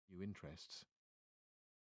new interests.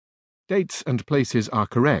 Dates and places are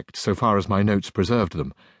correct so far as my notes preserved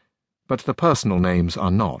them, but the personal names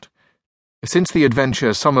are not. Since the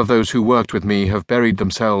adventure, some of those who worked with me have buried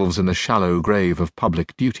themselves in the shallow grave of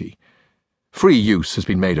public duty. Free use has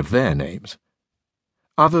been made of their names.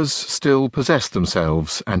 Others still possess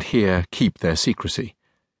themselves and here keep their secrecy.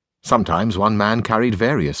 Sometimes one man carried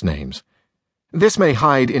various names. This may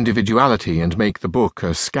hide individuality and make the book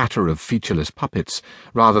a scatter of featureless puppets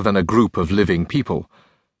rather than a group of living people.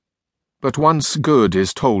 But once good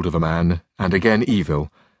is told of a man, and again evil,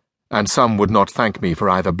 and some would not thank me for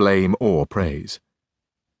either blame or praise.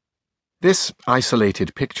 This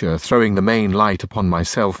isolated picture, throwing the main light upon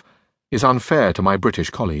myself, is unfair to my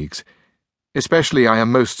British colleagues. Especially I am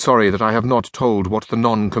most sorry that I have not told what the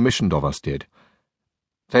non-commissioned of us did.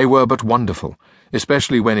 They were but wonderful,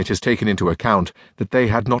 especially when it is taken into account that they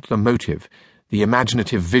had not the motive, the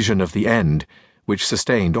imaginative vision of the end, which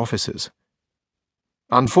sustained officers.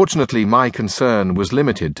 Unfortunately, my concern was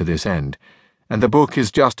limited to this end, and the book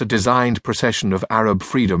is just a designed procession of Arab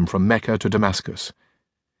freedom from Mecca to Damascus.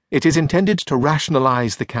 It is intended to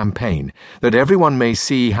rationalize the campaign, that everyone may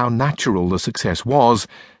see how natural the success was,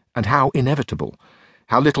 and how inevitable,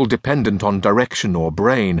 how little dependent on direction or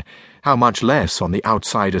brain, how much less on the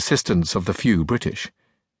outside assistance of the few British.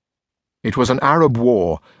 It was an Arab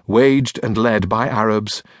war, waged and led by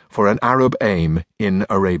Arabs, for an Arab aim in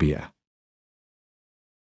Arabia.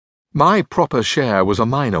 My proper share was a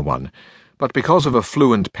minor one, but because of a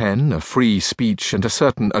fluent pen, a free speech, and a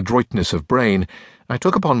certain adroitness of brain, I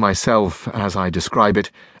took upon myself, as I describe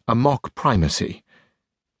it, a mock primacy.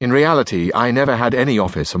 In reality, I never had any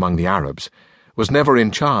office among the Arabs, was never in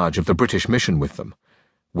charge of the British mission with them.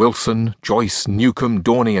 Wilson, Joyce, Newcomb,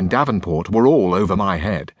 Dorney, and Davenport were all over my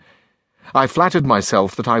head. I flattered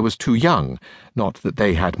myself that I was too young, not that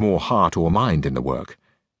they had more heart or mind in the work.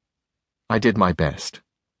 I did my best.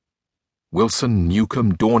 Wilson,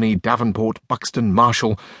 Newcomb, Dorney, Davenport, Buxton,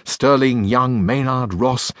 Marshall, Sterling, Young, Maynard,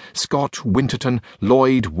 Ross, Scott, Winterton,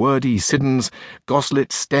 Lloyd, Wordy, Siddons,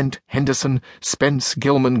 Goslet, Stent, Henderson, Spence,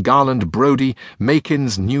 Gilman, Garland, Brodie,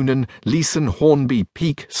 Makins, Noonan, Leeson, Hornby,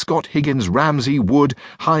 Peake, Scott, Higgins, Ramsey, Wood,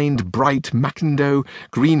 Hind, Bright, Mackindoe,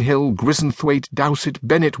 Greenhill, Grissenthwaite, Dowsett,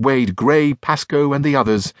 Bennett, Wade, Gray, Pascoe, and the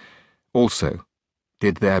others also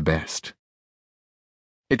did their best.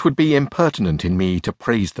 It would be impertinent in me to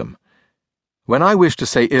praise them. When I wish to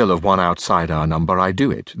say ill of one outside our number, I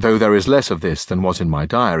do it, though there is less of this than was in my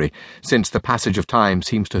diary, since the passage of time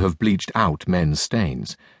seems to have bleached out men's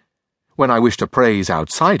stains. When I wish to praise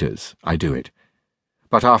outsiders, I do it.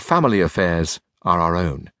 But our family affairs are our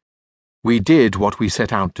own. We did what we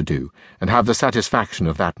set out to do, and have the satisfaction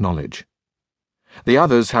of that knowledge. The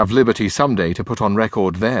others have liberty some day to put on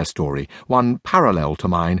record their story, one parallel to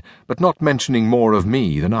mine, but not mentioning more of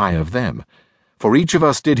me than I of them. For each of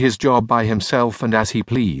us did his job by himself and as he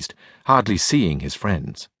pleased, hardly seeing his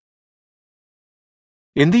friends.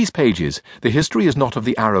 In these pages, the history is not of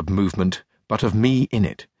the Arab movement, but of me in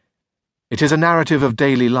it. It is a narrative of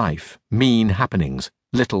daily life, mean happenings,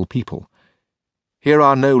 little people. Here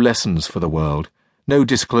are no lessons for the world, no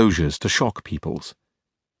disclosures to shock peoples.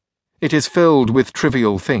 It is filled with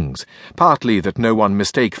trivial things, partly that no one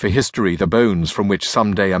mistake for history the bones from which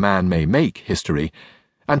some day a man may make history,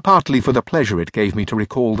 and partly for the pleasure it gave me to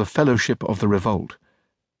recall the fellowship of the revolt.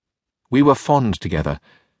 We were fond together,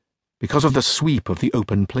 because of the sweep of the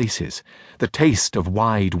open places, the taste of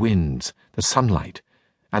wide winds, the sunlight,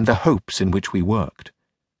 and the hopes in which we worked.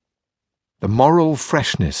 The moral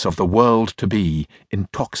freshness of the world to be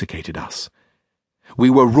intoxicated us. We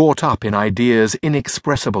were wrought up in ideas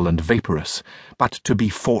inexpressible and vaporous, but to be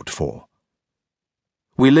fought for.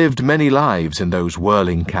 We lived many lives in those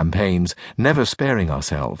whirling campaigns, never sparing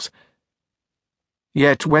ourselves.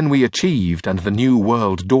 Yet when we achieved and the new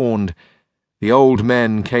world dawned, the old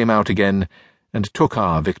men came out again and took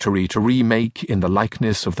our victory to remake in the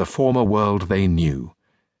likeness of the former world they knew.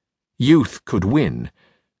 Youth could win,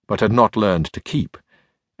 but had not learned to keep,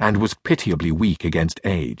 and was pitiably weak against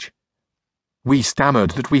age. We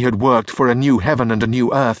stammered that we had worked for a new heaven and a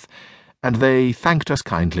new earth, and they thanked us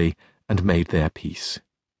kindly and made their peace.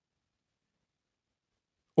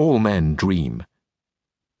 All men dream,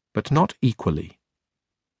 but not equally.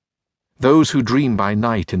 Those who dream by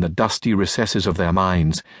night in the dusty recesses of their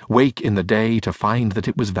minds wake in the day to find that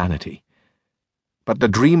it was vanity. But the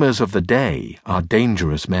dreamers of the day are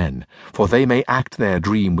dangerous men, for they may act their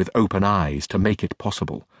dream with open eyes to make it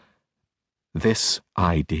possible. This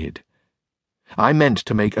I did. I meant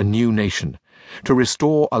to make a new nation, to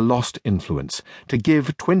restore a lost influence, to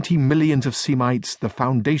give 20 millions of Semites the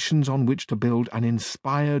foundations on which to build an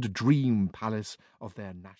inspired dream palace of their national